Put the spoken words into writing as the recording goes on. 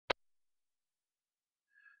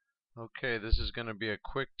Okay, this is going to be a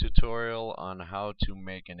quick tutorial on how to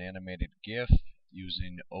make an animated GIF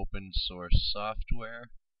using open source software.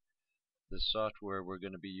 The software we're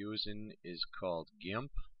going to be using is called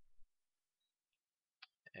GIMP,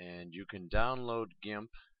 and you can download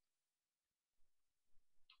GIMP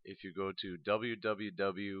if you go to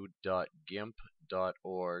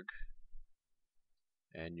www.gimp.org,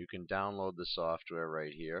 and you can download the software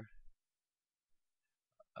right here.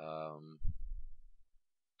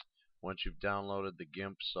 Once you've downloaded the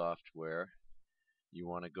GIMP software, you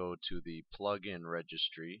want to go to the plugin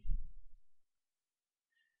registry,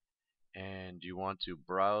 and you want to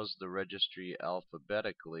browse the registry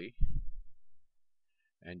alphabetically,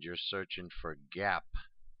 and you're searching for GAP.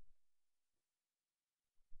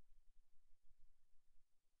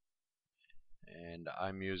 And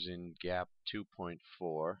I'm using GAP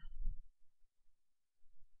 2.4,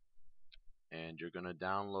 and you're going to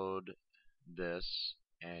download this,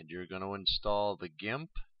 and you're going to install the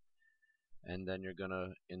GIMP, and then you're going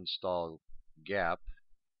to install GAP.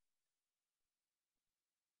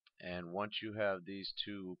 And once you have these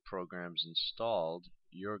two programs installed,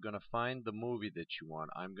 you're going to find the movie that you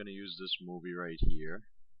want. I'm going to use this movie right here.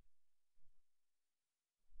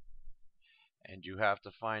 And you have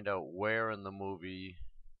to find out where in the movie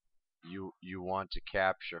you want to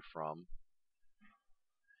capture from.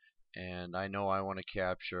 And I know I want to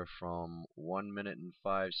capture from 1 minute and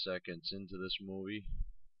 5 seconds into this movie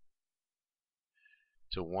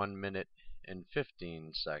to 1 minute and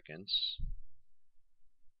 15 seconds.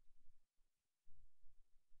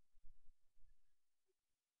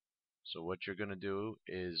 So what you're going to do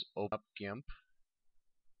is open up GIMP,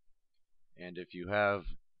 and if you have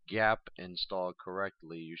GAP installed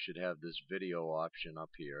correctly, you should have this video option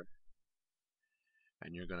up here.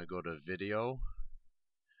 And you're going to go to Video,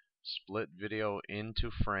 Split Video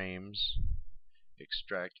into Frames,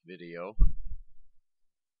 Extract Video.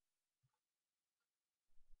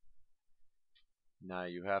 Now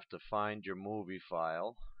you have to find your movie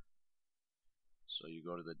file. So you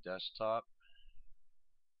go to the desktop,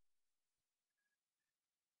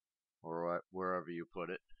 or wherever you put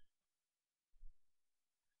it.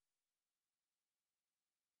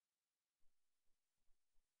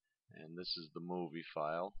 And this is the movie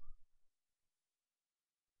file.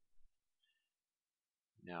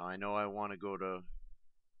 Now I know I want to go to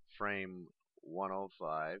frame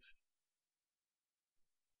 105.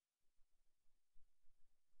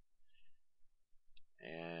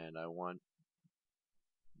 And I want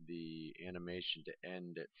the animation to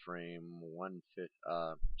end at frame 1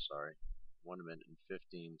 minute and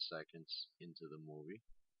 15 seconds into the movie.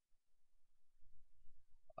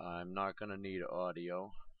 I'm not going to need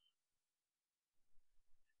audio.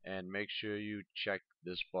 And make sure you check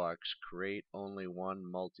this box, create only one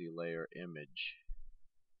multi-layer image.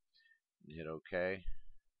 And hit OK.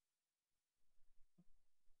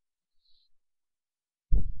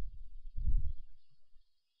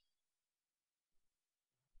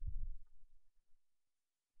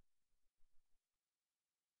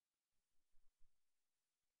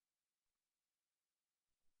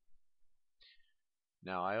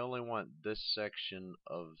 Now I only want this section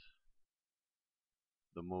of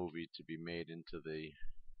the movie to be made into the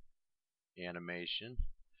animation.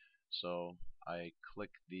 So I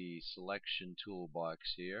click the selection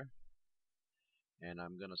toolbox here, and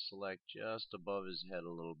I'm going to select just above his head a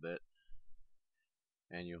little bit,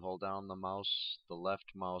 and you hold down the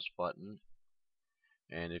left mouse button,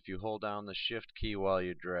 and if you hold down the shift key while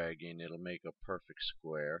you're dragging, it'll make a perfect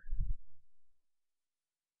square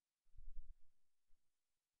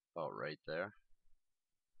about right there.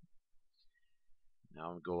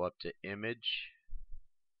 Now go up to Image,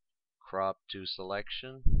 Crop to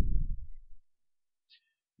Selection.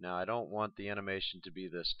 Now I don't want the animation to be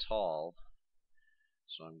this tall,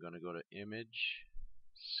 so I'm going to go to Image,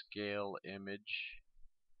 Scale Image,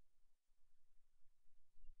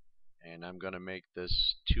 and I'm going to make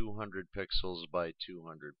this 200 pixels by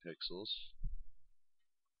 200 pixels.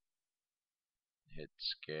 Hit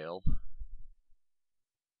Scale.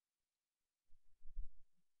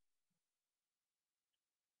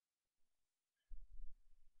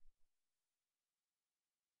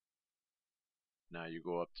 Now you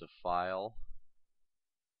go up to File,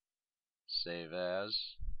 Save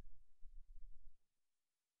As.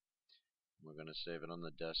 We're going to save it on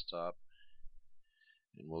the desktop,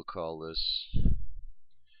 and we'll call this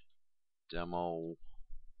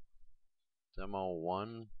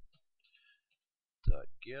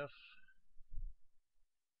demo1.gif.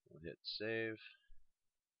 We'll hit Save.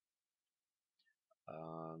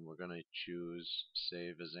 We're going to choose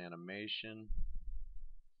Save as Animation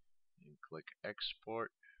and click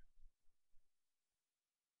Export.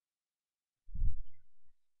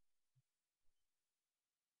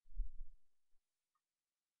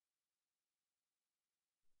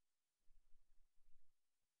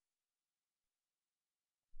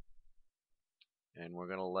 and we're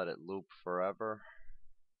going to let it loop forever,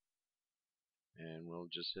 and we'll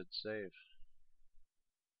just hit save.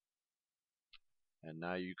 And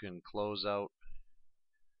now you can close out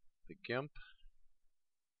the GIMP,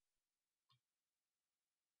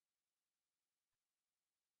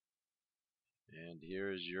 and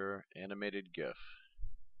here is your animated GIF.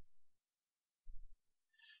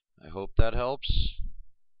 I hope that helps,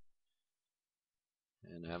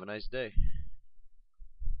 and have a nice day.